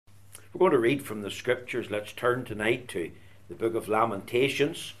We're going to read from the scriptures. Let's turn tonight to the book of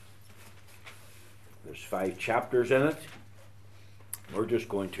Lamentations. There's 5 chapters in it. We're just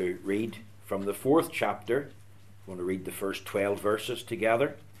going to read from the 4th chapter. We're going to read the first 12 verses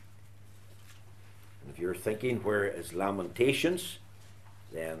together. And if you're thinking, where is Lamentations?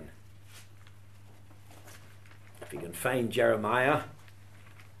 Then, if you can find Jeremiah,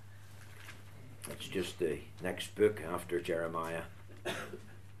 it's just the next book after Jeremiah.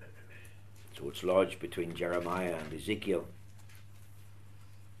 So it's lodged between Jeremiah and Ezekiel.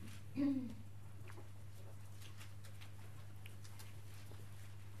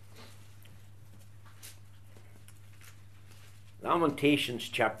 Lamentations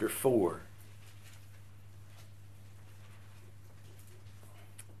chapter 4.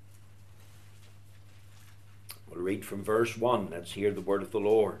 We'll read from verse 1. Let's hear the word of the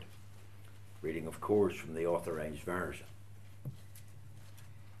Lord. Reading, of course, from the Authorized Version.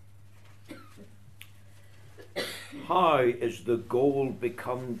 How is the gold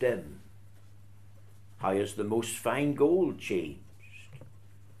become dim? How is the most fine gold changed?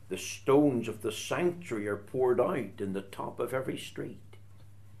 The stones of the sanctuary are poured out in the top of every street.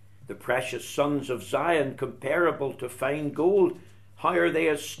 The precious sons of Zion, comparable to fine gold, how are they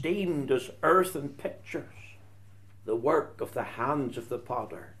esteemed as earthen pictures, the work of the hands of the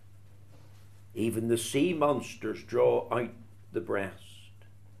potter? Even the sea monsters draw out the breast.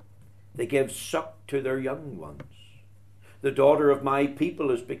 They give suck to their young ones. The daughter of my people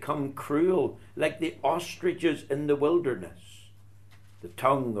has become cruel, like the ostriches in the wilderness. The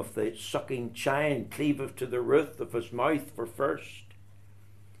tongue of the sucking child cleaveth to the roof of his mouth for first.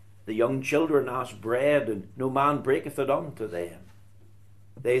 The young children ask bread, and no man breaketh it unto them.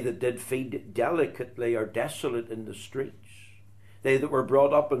 They that did feed delicately are desolate in the streets. They that were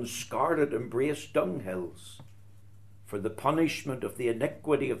brought up in scarlet embrace dunghills. For the punishment of the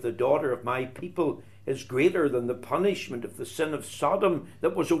iniquity of the daughter of my people is greater than the punishment of the sin of Sodom,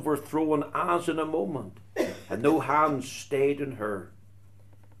 that was overthrown as in a moment, and no hand stayed in her.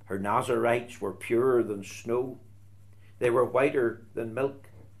 Her Nazarites were purer than snow. They were whiter than milk.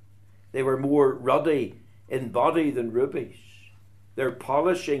 They were more ruddy in body than rubies. Their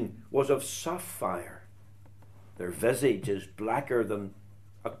polishing was of sapphire. Their visage is blacker than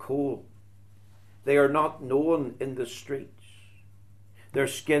a coal. They are not known in the streets. Their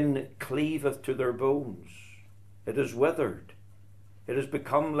skin cleaveth to their bones. It is withered. It is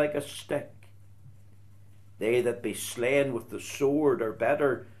become like a stick. They that be slain with the sword are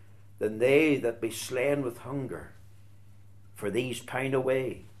better than they that be slain with hunger. For these pine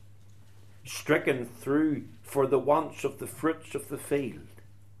away, stricken through for the wants of the fruits of the field.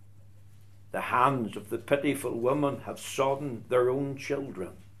 The hands of the pitiful woman have sodden their own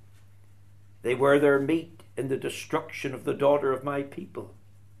children. They were their meat in the destruction of the daughter of my people.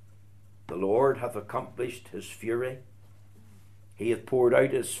 The Lord hath accomplished his fury. He hath poured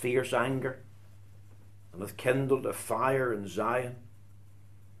out his fierce anger, and hath kindled a fire in Zion,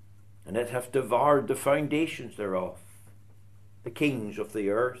 and it hath devoured the foundations thereof. The kings of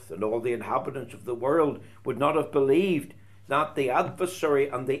the earth and all the inhabitants of the world would not have believed that the adversary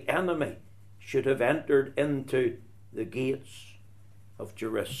and the enemy should have entered into the gates of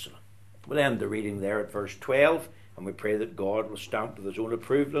Jerusalem. We'll end the reading there at verse 12, and we pray that God will stamp with his own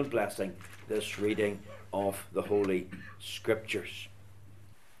approval and blessing this reading of the Holy Scriptures.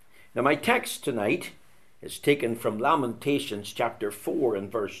 Now, my text tonight is taken from Lamentations chapter 4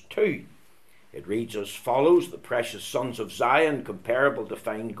 and verse 2. It reads as follows: The precious sons of Zion, comparable to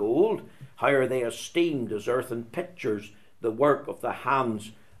fine gold, how are they esteemed as earthen pictures, the work of the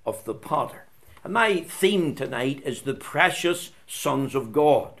hands of the potter. And my theme tonight is the precious sons of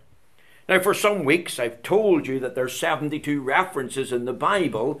God. Now, for some weeks I've told you that there's 72 references in the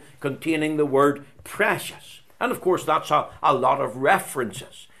Bible containing the word precious. And of course that's a lot of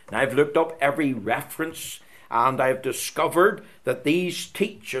references. Now, I've looked up every reference, and I've discovered that these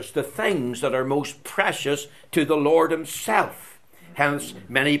teach us the things that are most precious to the Lord himself. Hence,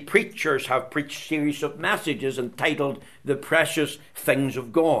 many preachers have preached series of messages entitled The Precious Things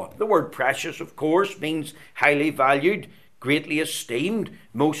of God. The word precious, of course, means highly valued, greatly esteemed,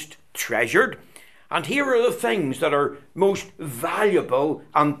 most treasured. And here are the things that are most valuable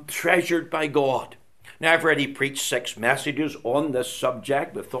and treasured by God. Now, I've already preached 6 messages on this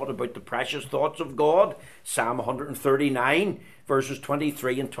subject. We've thought about the precious thoughts of God, Psalm 139, verses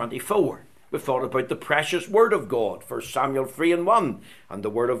 23 and 24. We've thought about the precious word of God, 1 Samuel 3 and 1. And the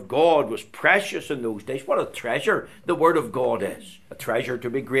word of God was precious in those days. What a treasure the word of God is. A treasure to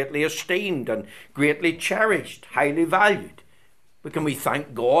be greatly esteemed and greatly cherished, highly valued. But can we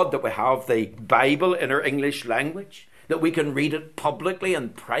thank God that we have the Bible in our English language? that we can read it publicly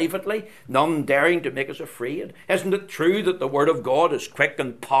and privately, none daring to make us afraid? Isn't it true that the Word of God is quick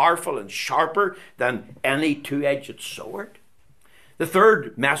and powerful and sharper than any two-edged sword? The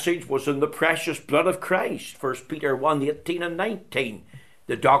third message was in the precious blood of Christ, 1 Peter 1:18 and 19.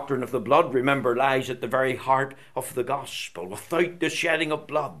 The doctrine of the blood, remember, lies at the very heart of the gospel. Without the shedding of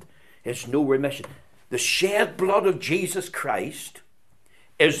blood is no remission. The shed blood of Jesus Christ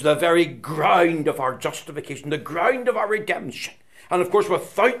is the very ground of our justification, the ground of our redemption. And of course,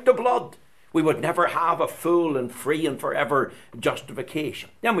 without the blood, we would never have a full and free and forever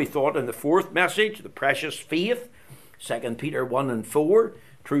justification. Then we thought in the fourth message, the precious faith, 2 Peter 1 and 4,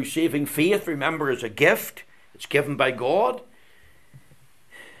 true saving faith, remember, is a gift. It's given by God.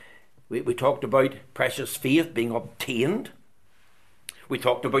 We talked about precious faith being obtained. We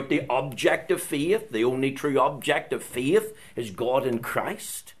talked about the object of faith. The only true object of faith is God in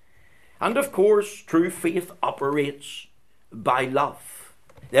Christ. And of course, true faith operates by love.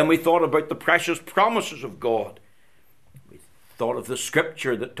 Then we thought about the precious promises of God. We thought of the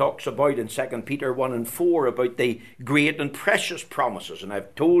scripture that talks about in 2 Peter 1 and 4 about the great and precious promises. And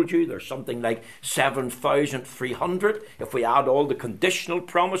I've told you there's something like 7,300. If we add all the conditional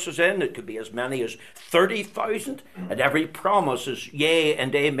promises in, it could be as many as 30,000. And every promise is yea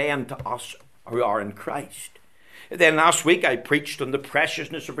and amen to us who are in Christ. Then last week I preached on the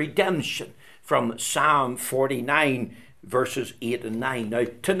preciousness of redemption from Psalm 49, verses 8 and 9. Now,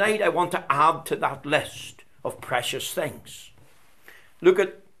 tonight I want to add to that list of precious things. Look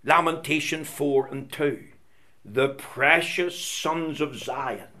at Lamentation 4 and 2. The precious sons of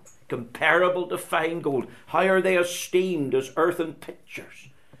Zion, comparable to fine gold, how are they esteemed as earthen pitchers,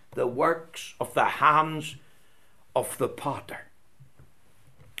 the works of the hands of the potter.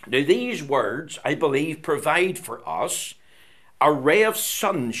 Now, these words, I believe, provide for us a ray of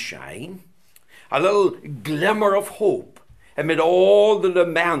sunshine, a little glimmer of hope amid all the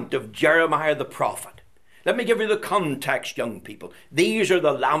lament of Jeremiah the prophet. Let me give you the context, young people. These are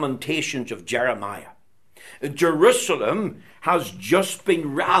the lamentations of Jeremiah. Jerusalem has just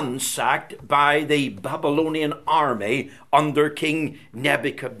been ransacked by the Babylonian army under King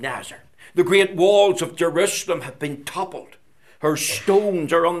Nebuchadnezzar. The great walls of Jerusalem have been toppled. Her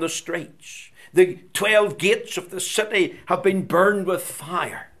stones are on the streets. The 12 gates of the city have been burned with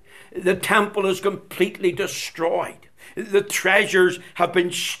fire. The temple is completely destroyed. The treasures have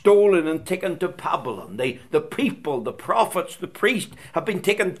been stolen and taken to Babylon. The people, the prophets, the priests have been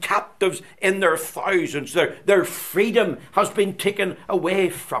taken captives in their thousands. Their freedom has been taken away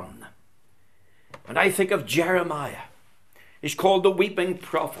from them. And I think of Jeremiah. He's called the weeping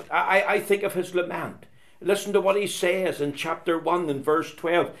prophet. I think of his lament. Listen to what he says in chapter 1 and verse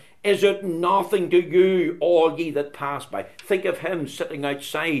 12. Is it nothing to you, all ye that pass by? Think of him sitting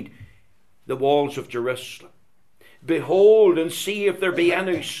outside the walls of Jerusalem. Behold and see if there be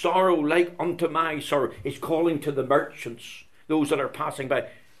any sorrow like unto my sorrow. He's calling to the merchants, those that are passing by.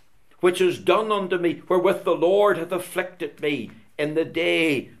 Which is done unto me, wherewith the Lord hath afflicted me in the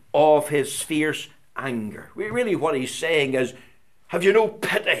day of his fierce anger. Really what he's saying is, have you no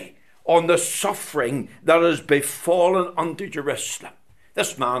pity on the suffering that has befallen unto Jerusalem?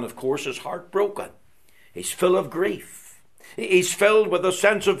 This man, of course, is heartbroken. He's full of grief. He's filled with a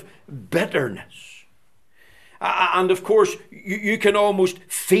sense of bitterness. And of course, you can almost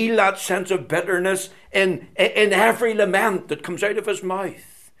feel that sense of bitterness in every lament that comes out of his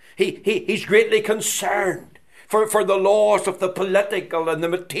mouth. He's greatly concerned for the loss of the political and the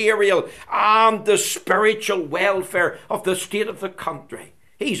material and the spiritual welfare of the state of the country.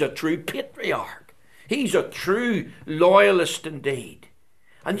 He's a true patriarch. He's a true loyalist indeed.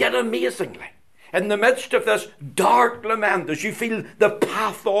 And yet, amazingly, in the midst of this dark lament, as you feel the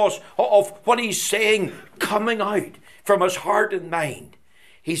pathos of what he's saying coming out from his heart and mind,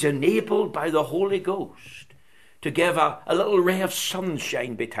 he's enabled by the Holy Ghost to give a little ray of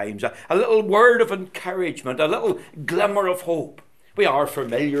sunshine betimes, a little word of encouragement, a little glimmer of hope. We are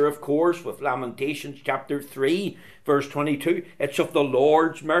familiar, of course, with Lamentations chapter 3, verse 22. It's of the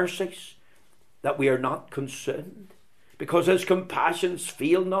Lord's mercies that we are not consumed, because his compassions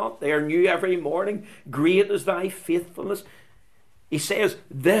fail not. They are new every morning. Great is thy faithfulness. He says,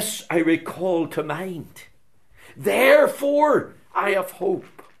 this I recall to mind. Therefore I have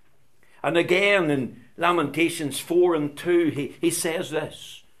hope. And again in Lamentations 4 and 2, he says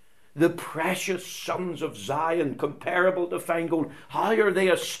this. The precious sons of Zion, comparable to fine gold, how are they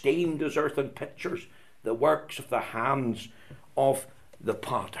esteemed as earthen pitchers, the works of the hands of the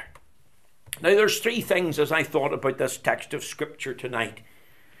potter. Now, there's three things as I thought about this text of Scripture tonight.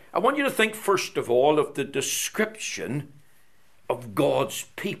 I want you to think, first of all, of the description of God's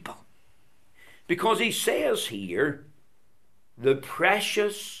people. Because he says here, the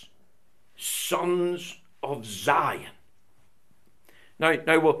precious sons of Zion.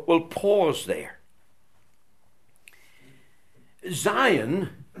 Now we'll pause there. Zion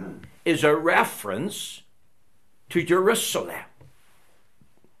is a reference to Jerusalem,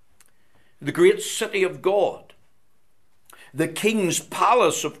 the great city of God. The king's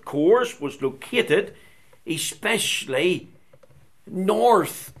palace, of course, was located especially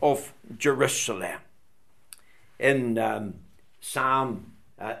north of Jerusalem. In Psalm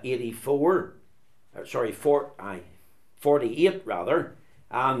 48 rather,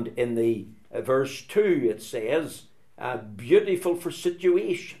 and in the verse 2 it says, beautiful for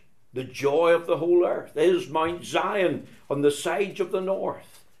situation, the joy of the whole earth is Mount Zion on the sides of the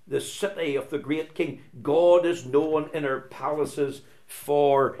north, the city of the great king. God is known in her palaces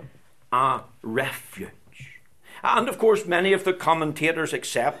for a refuge. And of course, many of the commentators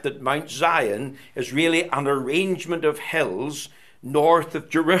accept that Mount Zion is really an arrangement of hills north of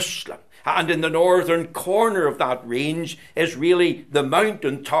Jerusalem. And in the northern corner of that range is really the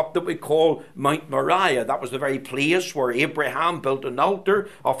mountain top that we call Mount Moriah. That was the very place where Abraham built an altar,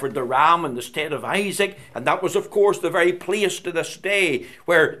 offered the ram in the stead of Isaac. And that was, of course, the very place to this day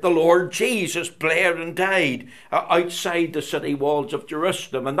where the Lord Jesus bled and died outside the city walls of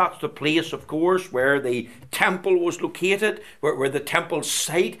Jerusalem. And that's the place, of course, where the temple was located, where the temple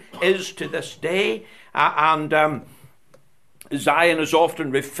site is to this day. Zion is often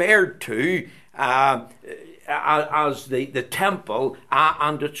referred to as the temple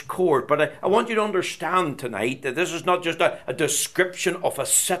and its court. But I want you to understand tonight that this is not just a description of a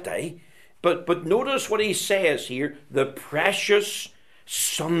city, but notice what he says here, the precious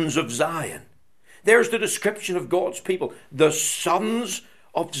sons of Zion. There's the description of God's people, the sons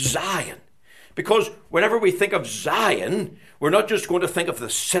of Zion. Because whenever we think of Zion, we're not just going to think of the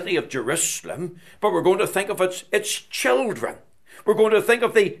city of Jerusalem, but we're going to think of its children. We're going to think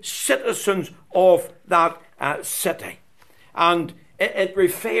of the citizens of that city. And it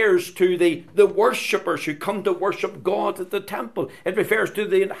refers to the worshippers who come to worship God at the temple. It refers to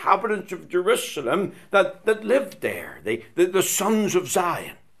the inhabitants of Jerusalem that lived there, the sons of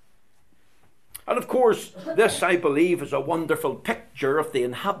Zion. And of course, this, I believe, is a wonderful picture of the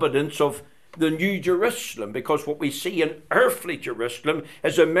inhabitants of the New Jerusalem, because what we see in earthly Jerusalem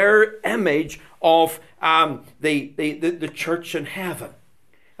is a mirror image of the church in heaven.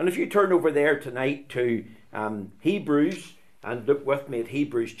 And if you turn over there tonight to Hebrews, and look with me at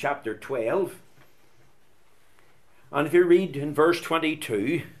Hebrews chapter 12, and if you read in verse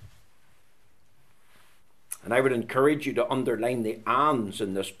 22, and I would encourage you to underline the ands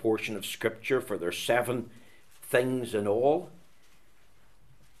in this portion of Scripture, for there's 7 things in all.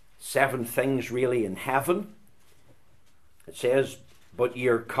 7 things really in heaven. It says, but ye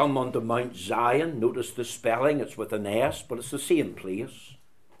are come unto Mount Zion. Notice the spelling, it's with an S, but it's the same place.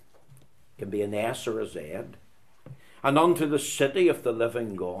 It can be an S or a Z. And unto the city of the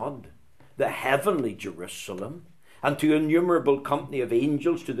living God, the heavenly Jerusalem, and to innumerable company of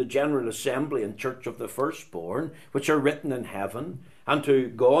angels, to the general assembly and church of the firstborn, which are written in heaven, and to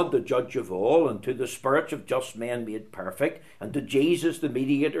God the judge of all, and to the spirits of just men made perfect, and to Jesus the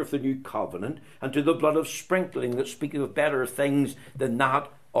mediator of the new covenant, and to the blood of sprinkling that speaketh of better things than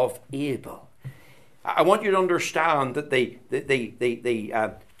that of Abel. I want you to understand that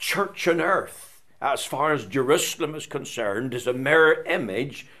the church on earth, as far as Jerusalem is concerned, is a mirror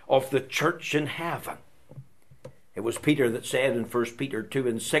image of the church in heaven. It was Peter that said in 1 Peter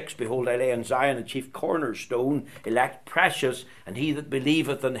 2:6, behold, I lay in Zion a chief cornerstone, elect precious, and he that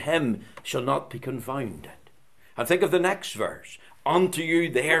believeth in him shall not be confounded. And think of the next verse. Unto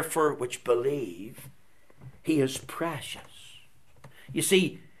you therefore which believe, he is precious. You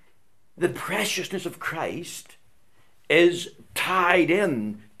see, the preciousness of Christ is tied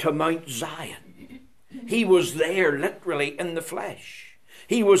in to Mount Zion. He was there literally in the flesh.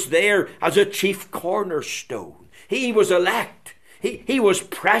 He was there as a chief cornerstone. He was elect. He was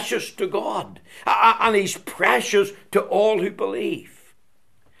precious to God. And he's precious to all who believe.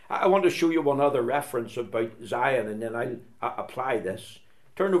 I want to show you one other reference about Zion, and then I'll apply this.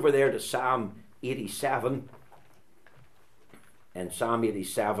 Turn over there to Psalm 87. In Psalm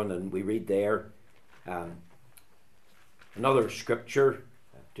 87, and we read there another scripture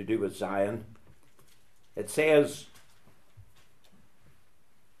to do with Zion. It says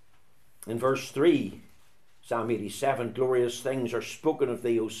in verse 3, Psalm 87, glorious things are spoken of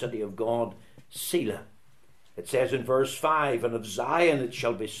thee, O city of God, Selah. It says in verse 5, and of Zion it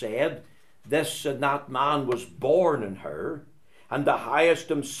shall be said, this and that man was born in her, and the highest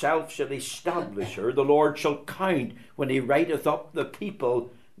himself shall establish her. The Lord shall count when he writeth up the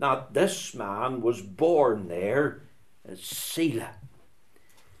people, that this man was born there Selah.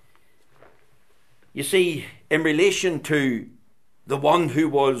 You see, in relation to the one who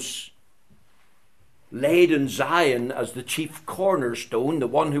was laid in Zion as the chief cornerstone, the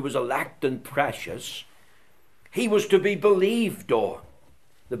one who was elect and precious, he was to be believed on.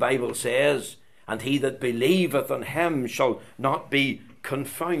 The Bible says, and he that believeth on him shall not be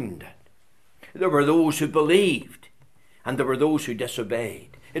confounded. There were those who believed, and there were those who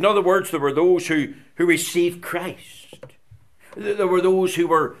disobeyed. In other words, there were those who received Christ. There were those who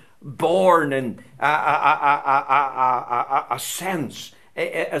were born in a sense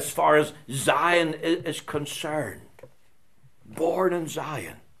as far as Zion is concerned. Born in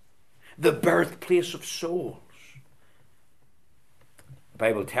Zion, the birthplace of souls. The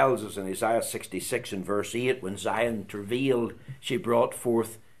Bible tells us in Isaiah 66 and verse 8, when Zion travailed, she brought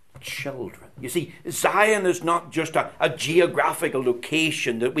forth children. You see, Zion is not just a geographical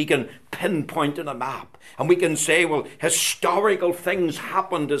location that we can pinpoint on a map and we can say, well, historical things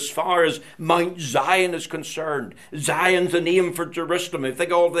happened as far as Mount Zion is concerned. Zion's the name for Jerusalem. I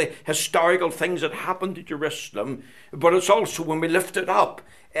think all the historical things that happened to Jerusalem, but it's also, when we lift it up,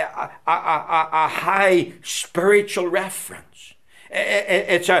 a high spiritual reference.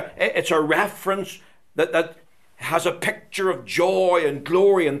 It's a reference that has a picture of joy and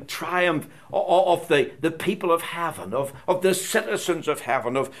glory and triumph of the people of heaven, of the citizens of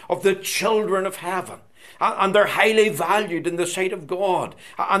heaven, of the children of heaven. And they're highly valued in the sight of God.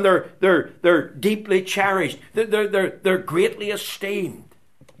 And they're deeply cherished. They're greatly esteemed.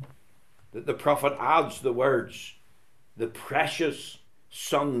 The prophet adds the words, the precious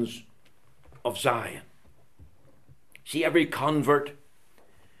sons of Zion. See, every convert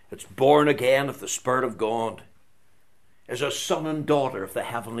that's born again of the Spirit of God is a son and daughter of the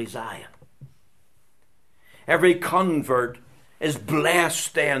heavenly Zion. Every convert is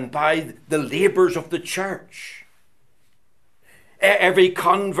blessed then by the labours of the church. Every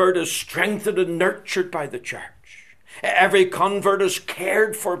convert is strengthened and nurtured by the church. Every convert is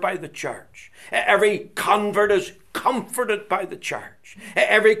cared for by the church. Every convert is comforted by the church.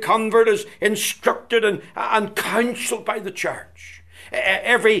 Every convert is instructed and counselled by the church.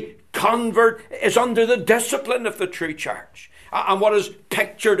 Every convert is under the discipline of the true church. And what is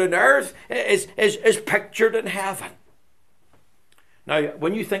pictured on earth is pictured in heaven. Now,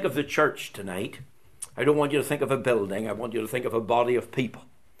 when you think of the church tonight, I don't want you to think of a building. I want you to think of a body of people.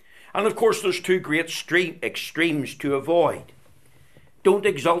 And of course, there's two great extremes to avoid. Don't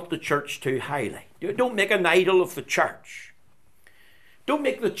exalt the church too highly. Don't make an idol of the church. Don't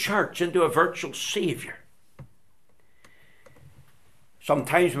make the church into a virtual saviour.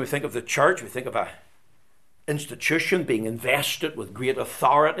 Sometimes when we think of the church, we think of an institution being invested with great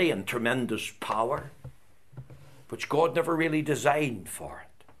authority and tremendous power, which God never really designed for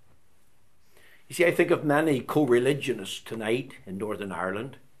it. You see, I think of many co-religionists tonight in Northern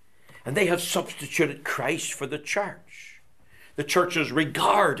Ireland, and they have substituted Christ for the church. The church is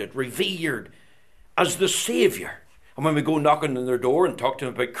regarded, revered as the saviour. And when we go knocking on their door and talk to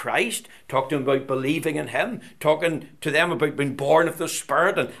them about Christ, talk to them about believing in him, talking to them about being born of the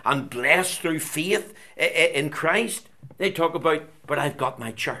Spirit and blessed through faith in Christ, they talk about, but I've got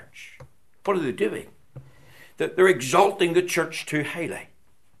my church. What are they doing? They're exalting the church too highly.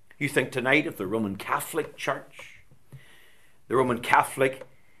 You think tonight of the Roman Catholic Church. The Roman Catholic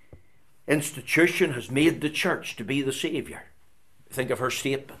institution has made the church to be the saviour. Think of her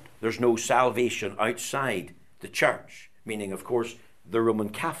statement. There's no salvation outside the church, meaning, of course, the Roman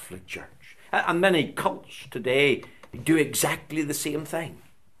Catholic Church. And many cults today do exactly the same thing.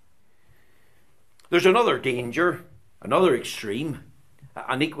 There's another danger, another extreme,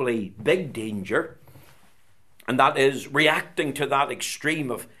 an equally big danger, and that is reacting to that extreme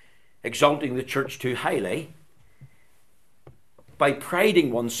of exalting the church too highly by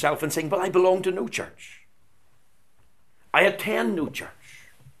priding oneself and saying, well, I belong to no church. I attend no church.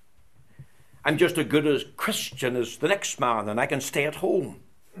 I'm just as good a Christian as the next man, and I can stay at home.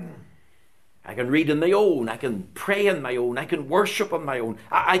 I can read on my own. I can pray on my own. I can worship on my own.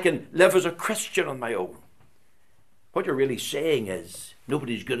 I can live as a Christian on my own. What you're really saying is,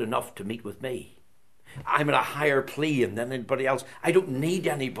 nobody's good enough to meet with me. I'm in a higher plane than anybody else. I don't need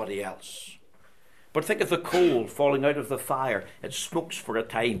anybody else. But think of the coal falling out of the fire. It smokes for a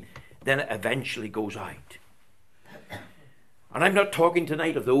time, then it eventually goes out. And I'm not talking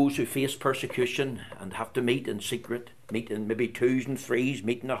tonight of those who face persecution and have to meet in secret, meet in maybe twos and threes,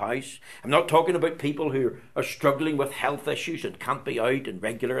 meet in a house. I'm not talking about people who are struggling with health issues and can't be out in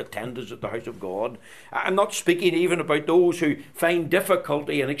regular attendance at the house of God. I'm not speaking even about those who find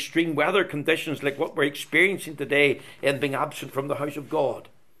difficulty in extreme weather conditions like what we're experiencing today in being absent from the house of God.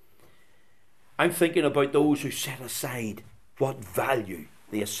 I'm thinking about those who set aside what value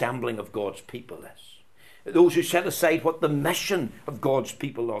the assembling of God's people is. Those who set aside what the mission of God's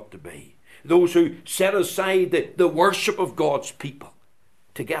people ought to be. Those who set aside the worship of God's people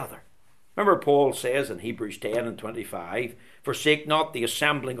together. Remember, Paul says in Hebrews 10 and 25, forsake not the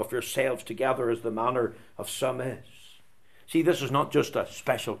assembling of yourselves together as the manner of some is. See, this is not just a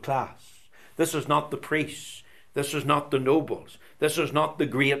special class. This is not the priests. This is not the nobles. This is not the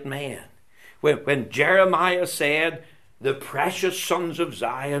great men. When Jeremiah said, the precious sons of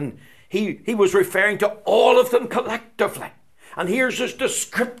Zion, he was referring to all of them collectively. And here's his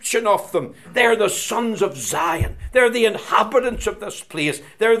description of them. They're the sons of Zion. They're the inhabitants of this place.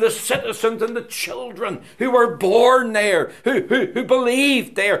 They're the citizens and the children who were born there, who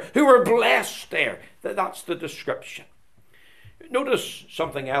believed there, who were blessed there. That's the description. Notice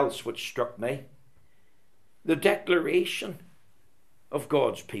something else which struck me. The declaration of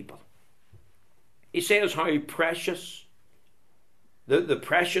God's people. He says how precious, the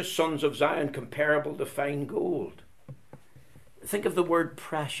precious sons of Zion, comparable to fine gold. Think of the word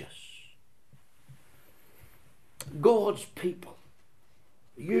precious. God's people,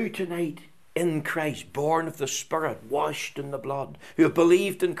 you tonight in Christ, born of the Spirit, washed in the blood, who have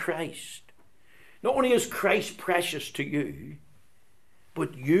believed in Christ. Not only is Christ precious to you,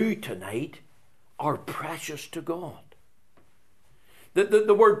 but you tonight are precious to God.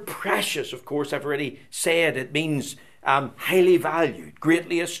 The word precious, of course, I've already said, it means highly valued,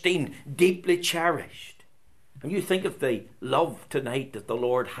 greatly esteemed, deeply cherished. And you think of the love tonight that the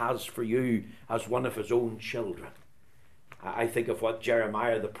Lord has for you as one of his own children. I think of what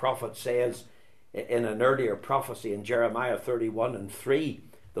Jeremiah the prophet says in an earlier prophecy in Jeremiah 31 and 3.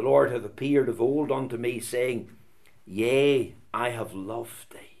 The Lord hath appeared of old unto me, saying, yea, I have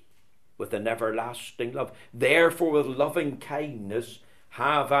loved thee with an everlasting love. Therefore with loving kindness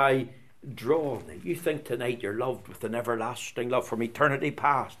have I drawn thee. You think tonight you're loved with an everlasting love. From eternity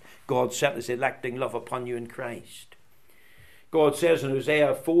past, God set his electing love upon you in Christ. God says in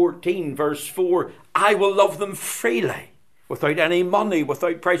Hosea 14 verse 4, I will love them freely, without any money,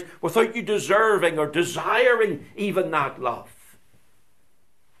 without price, without you deserving or desiring even that love.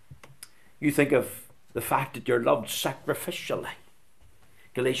 You think of the fact that you're loved sacrificially.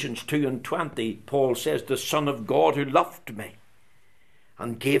 Galatians 2 and 20, Paul says, the Son of God who loved me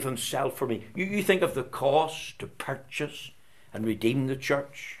and gave himself for me. You think of the cost to purchase and redeem the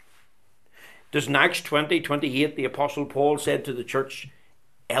church. Does in Acts 20:28 the Apostle Paul said to the church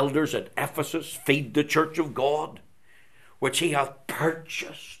elders at Ephesus, feed the church of God, which he hath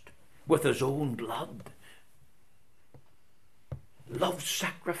purchased with his own blood. Loved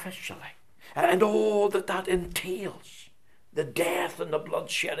sacrificially. And all that entails. The death and the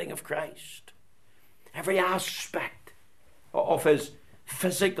bloodshedding of Christ. Every aspect of his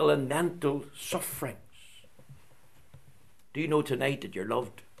physical and mental sufferings. Do you know tonight that you're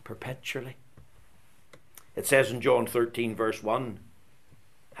loved perpetually? It says in John 13 verse 1,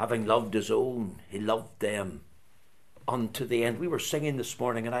 having loved his own, he loved them unto the end. We were singing this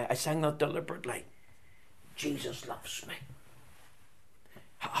morning, and I sang that deliberately. Jesus loves me.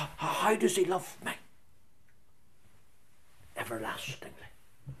 How does he love me? Everlastingly,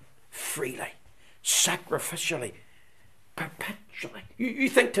 freely, sacrificially, perpetually. You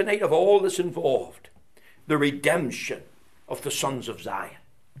think tonight of all that's involved. The redemption of the sons of Zion.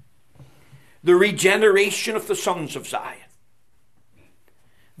 The regeneration of the sons of Zion.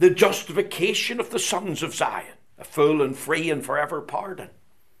 The justification of the sons of Zion. A full and free and forever pardon.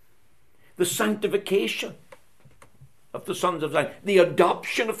 The sanctification of the sons of Zion. The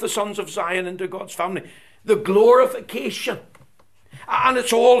adoption of the sons of Zion into God's family. The glorification. And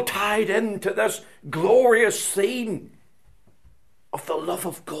it's all tied into this glorious theme of the love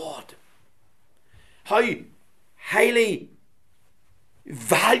of God. How highly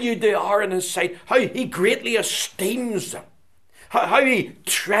valued they are in his sight. How he greatly esteems them. How he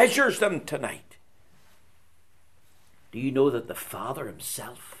treasures them tonight. Do you know that the Father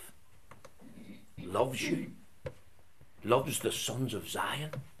himself loves you? Loves the sons of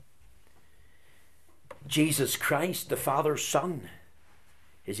Zion? Jesus Christ, the Father's Son,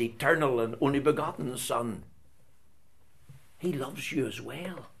 his eternal and only begotten Son, he loves you as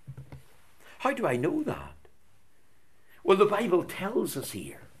well. How do I know that? Well, the Bible tells us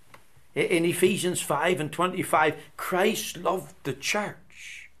here, in Ephesians 5 and 25, Christ loved the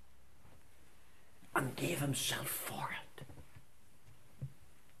church and gave himself for it.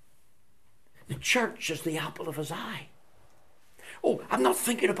 The church is the apple of his eye. Oh, I'm not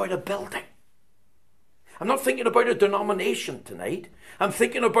thinking about a building. I'm not thinking about a denomination tonight. I'm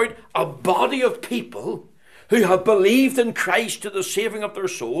thinking about a body of people who have believed in Christ to the saving of their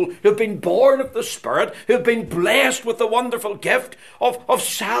soul, who have been born of the Spirit, who have been blessed with the wonderful gift of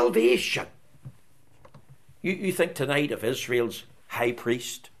salvation. You think tonight of Israel's high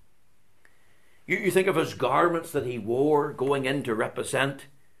priest. You think of his garments that he wore going in to represent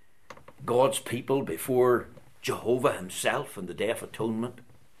God's people before Jehovah himself on the Day of Atonement.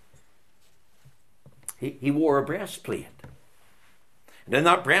 He wore a breastplate. And in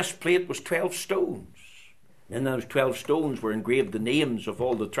that breastplate was 12 stones. And in those 12 stones were engraved the names of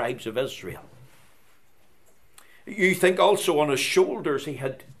all the tribes of Israel. You think also on his shoulders he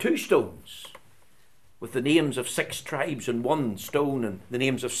had 2 stones with the names of 6 tribes in one stone and the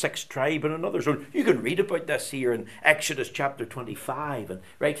names of 6 tribes in another stone. You can read about this here in Exodus chapter 25 and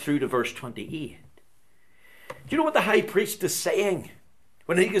right through to verse 28. Do you know what the high priest is saying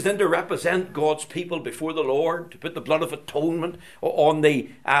when he goes in to represent God's people before the Lord, to put the blood of atonement on the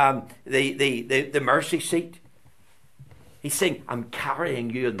mercy seat? He's saying, I'm carrying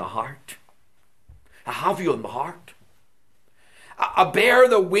you in the heart. I have you in the heart. I bear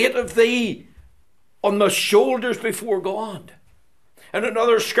the weight of thee on the shoulders before God. In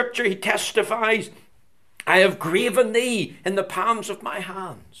another scripture he testifies, I have graven thee in the palms of my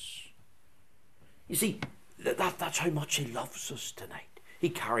hands. You see, that's how much he loves us tonight. He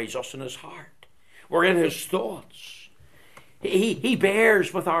carries us in his heart. We're in his thoughts. He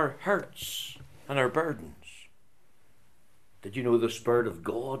bears with our hurts and our burdens. Did you know the Spirit of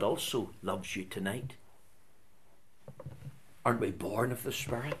God also loves you tonight? Aren't we born of the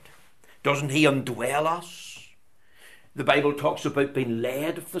Spirit? Doesn't he indwell us? The Bible talks about being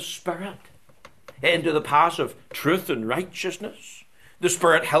led of the Spirit into the paths of truth and righteousness. The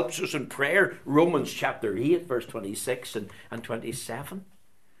Spirit helps us in prayer. Romans chapter 8, verse 26 and 27.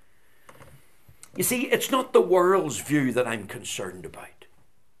 You see, it's not the world's view that I'm concerned about.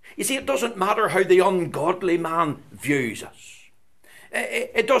 You see, it doesn't matter how the ungodly man views us.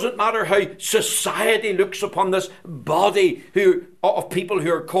 It doesn't matter how society looks upon this body of people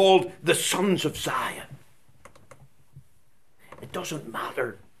who are called the sons of Zion. It doesn't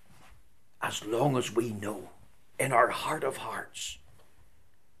matter as long as we know in our heart of hearts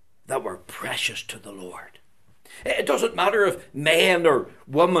that we're precious to the Lord. It doesn't matter if men or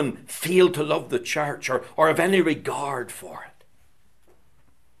women fail to love the church or have any regard for it.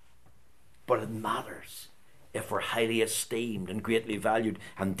 But it matters if we're highly esteemed and greatly valued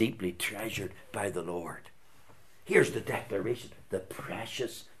and deeply treasured by the Lord. Here's the declaration: the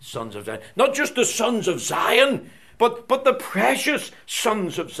precious sons of Zion. Not just the sons of Zion, but the precious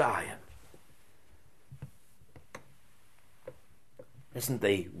sons of Zion. Isn't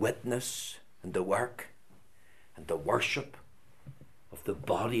the witness and the work and the worship of the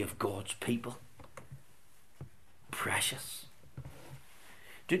body of God's people precious?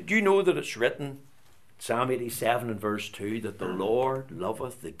 Do you know that it's written, Psalm 87 and verse 2, that the Lord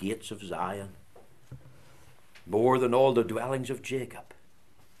loveth the gates of Zion more than all the dwellings of Jacob?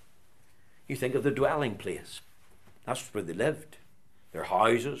 You think of the dwelling place. That's where they lived. Their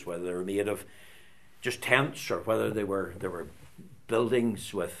houses, whether they were made of just tents or whether they were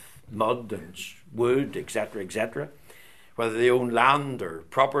buildings with mud and wood, etc., etc., whether they owned land or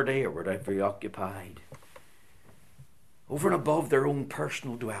property or whatever they occupied. Over and above their own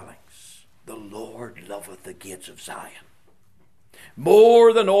personal dwellings, the Lord loveth the gates of Zion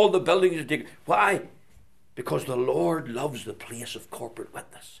more than all the buildings of Jacob. Why? Because the Lord loves the place of corporate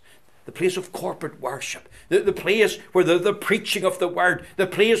witness, the place of corporate worship, the place where the preaching of the word, the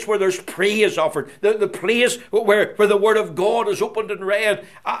place where there's praise offered, the place where the word of God is opened and read.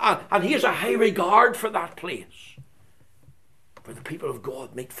 And he has a high regard for that place where the people of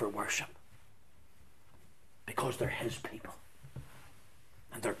God meet for worship, because they're his people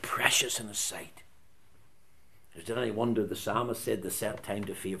and they're precious in his sight. Is it any wonder the psalmist said, the set time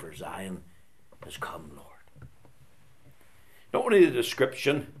to favour Zion has come, Lord? Not only the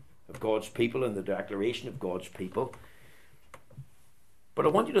description of God's people and the declaration of God's people, but I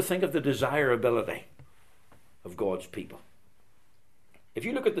want you to think of the desirability of God's people. If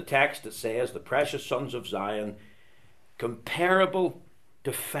you look at the text, it says, the precious sons of Zion, comparable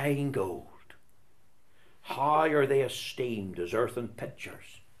to fine gold. How are they esteemed as earthen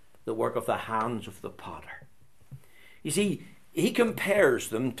pitchers, the work of the hands of the potter? You see, he compares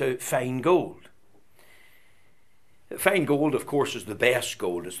them to fine gold. Fine gold, of course, is the best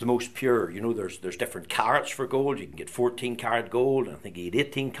gold. It's the most pure. You know, there's different carats for gold. You can get 14 carat gold, and I think you get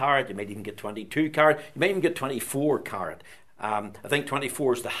 18 carat. You might even get 22 carat. You might even get 24 carat. I think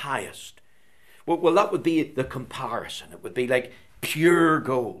 24 is the highest. Well, that would be the comparison. It would be like pure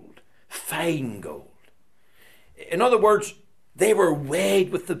gold, fine gold. In other words, they were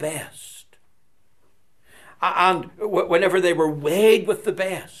weighed with the best. And whenever they were weighed with the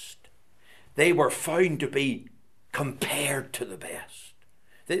best, they were found to be compared to the best.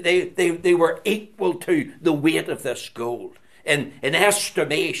 They were equal to the weight of this gold in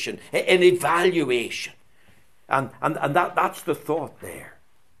estimation, in evaluation. And that's the thought there.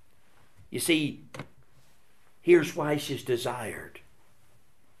 You see, here's why she's desired.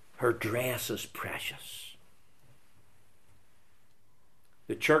 Her dress is precious.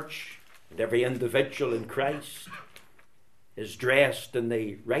 The church and every individual in Christ is dressed in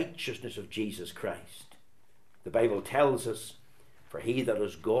the righteousness of Jesus Christ. The Bible tells us, for he that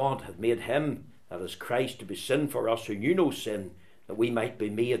is God hath made him that is Christ to be sin for us who knew no sin, that we might be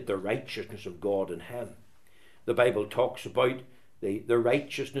made the righteousness of God in him. The Bible talks about the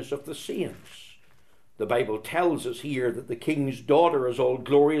righteousness of the saints. The Bible tells us here that the king's daughter is all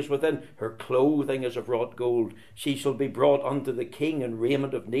glorious within. Her clothing is of wrought gold. She shall be brought unto the king in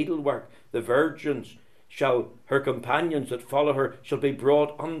raiment of needlework. The virgins her companions that follow her shall be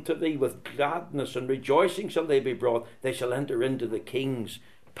brought unto thee. With gladness and rejoicing shall they be brought. They shall enter into the king's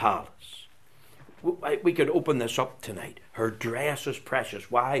palace. We could open this up tonight. Her dress is precious.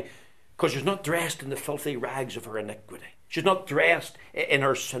 Why? Because she's not dressed in the filthy rags of her iniquity. She's not dressed in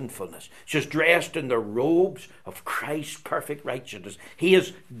her sinfulness. She's dressed in the robes of Christ's perfect righteousness. He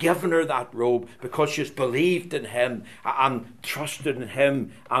has given her that robe because she's believed in him and trusted in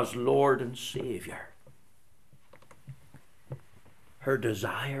him as Lord and Saviour. Her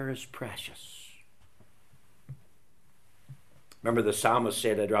desire is precious. Remember, the psalmist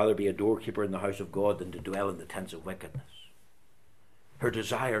said, I'd rather be a doorkeeper in the house of God than to dwell in the tents of wickedness. Her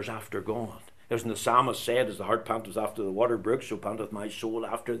desire is after God. As the psalmist said, as the hart panteth after the water brook, so panteth my soul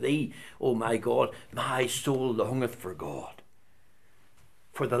after thee. O my God, my soul longeth for God,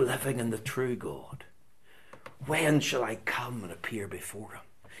 for the living and the true God. When shall I come and appear before him?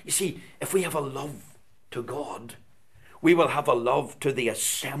 You see, if we have a love to God, we will have a love to the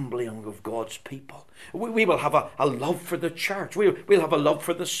assembling of God's people. We will have a love for the church. We'll have a love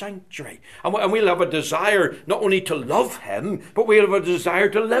for the sanctuary. And we'll have a desire not only to love him, but we'll have a desire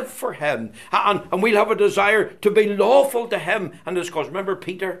to live for him. And we'll have a desire to be lawful to him. And it's because, remember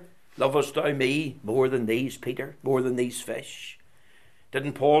Peter, lovest thou me more than these, Peter, more than these fish?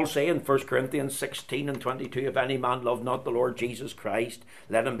 Didn't Paul say in 1 Corinthians 16 and 22, if any man love not the Lord Jesus Christ,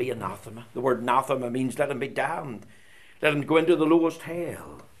 let him be anathema. The word anathema means let him be damned. Let him go into the lowest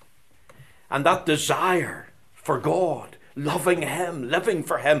hell. And that desire for God, loving him, living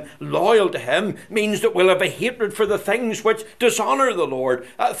for him, loyal to him, means that we'll have a hatred for the things which dishonour the Lord,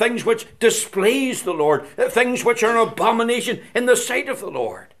 things which displease the Lord, things which are an abomination in the sight of the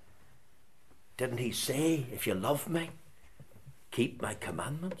Lord. Didn't he say, if you love me, keep my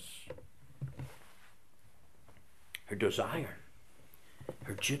commandments? Her desire,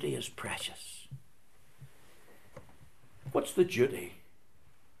 her duty is precious. What's the duty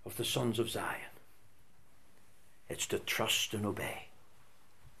of the sons of Zion? It's to trust and obey.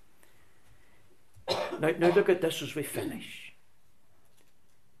 Now look at this as we finish.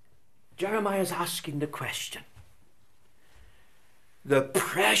 Jeremiah is asking the question. The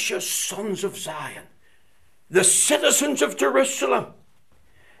precious sons of Zion, the citizens of Jerusalem,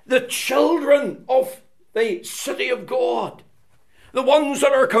 the children of the city of God, the ones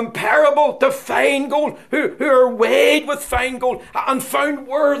that are comparable to fine gold, who are weighed with fine gold and found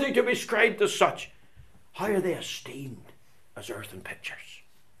worthy to be scribed as such. How are they esteemed as earthen pitchers?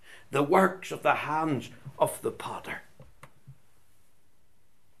 The works of the hands of the potter.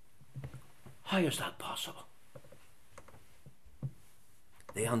 How is that possible?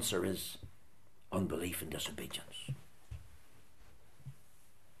 The answer is unbelief and disobedience.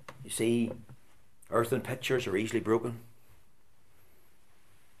 You see, earthen pitchers are easily broken.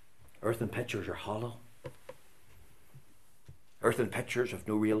 Earthen pitchers are hollow. Earthen pitchers have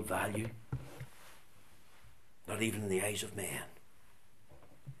no real value, not even in the eyes of man.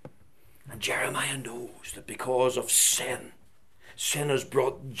 And Jeremiah knows that because of sin has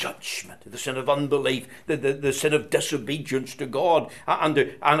brought judgment, the sin of unbelief, the sin of disobedience to God, and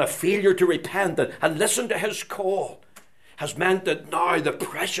a failure to repent and listen to his call, has meant that now the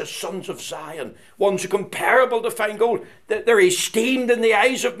precious sons of Zion, ones comparable to fine gold, they're esteemed in the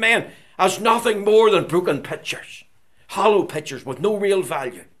eyes of men as nothing more than broken pitchers, hollow pitchers with no real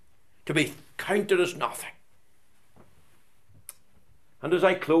value, to be counted as nothing. And as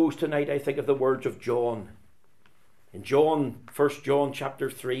I close tonight, I think of the words of John. In 1 John chapter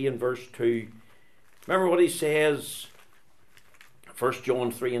 3 and verse 2, remember what he says, 1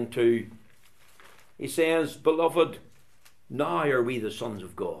 John 3 and 2, he says, Beloved, now are we the sons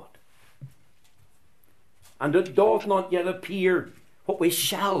of God, and it doth not yet appear what we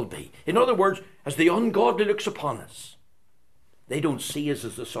shall be. In other words, as the ungodly looks upon us, they don't see us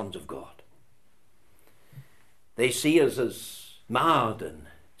as the sons of God. They see us as mad and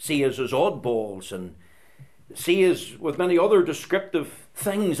see us as oddballs and see us with many other descriptive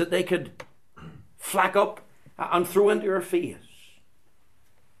things that they could flack up and throw into our face.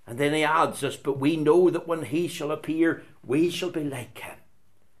 And then he adds this, but we know that when he shall appear, we shall be like him,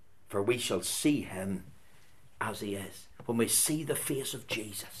 for we shall see him as he is. When we see the face of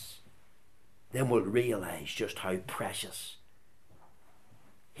Jesus, then we'll realize just how precious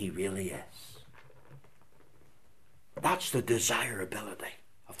he really is. That's the desirability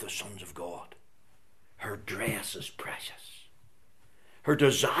of the sons of God. Her dress is precious. Her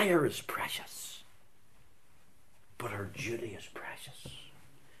desire is precious. But her duty is precious.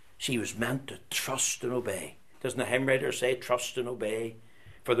 She was meant to trust and obey. Doesn't the hymn writer say, trust and obey?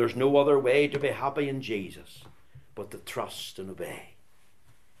 For there's no other way to be happy in Jesus but to trust and obey.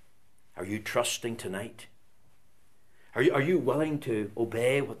 Are you trusting tonight? Are you willing to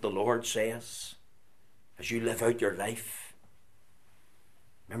obey what the Lord says as you live out your life?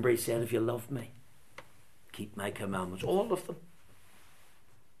 Remember he said, if you love me, keep my commandments, all of them.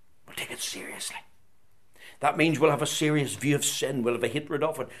 We'll take it seriously. That means we'll have a serious view of sin. We'll have a hatred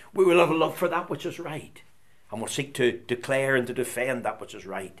of it. We will have a love for that which is right. And we'll seek to declare and to defend that which is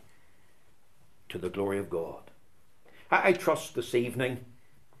right to the glory of God. I trust this evening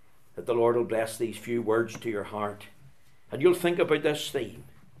that the Lord will bless these few words to your heart. And you'll think about this theme.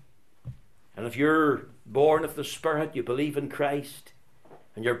 And if you're born of the Spirit, you believe in Christ,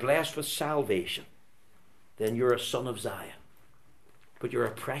 and you're blessed with salvation, then you're a son of Zion. But you're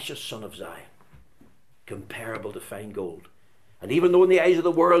a precious son of Zion, comparable to fine gold. And even though in the eyes of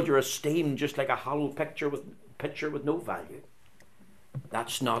the world you're esteemed just like a hollow picture with no value,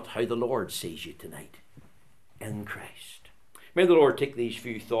 that's not how the Lord sees you tonight, in Christ. May the Lord take these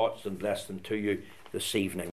few thoughts and bless them to you this evening.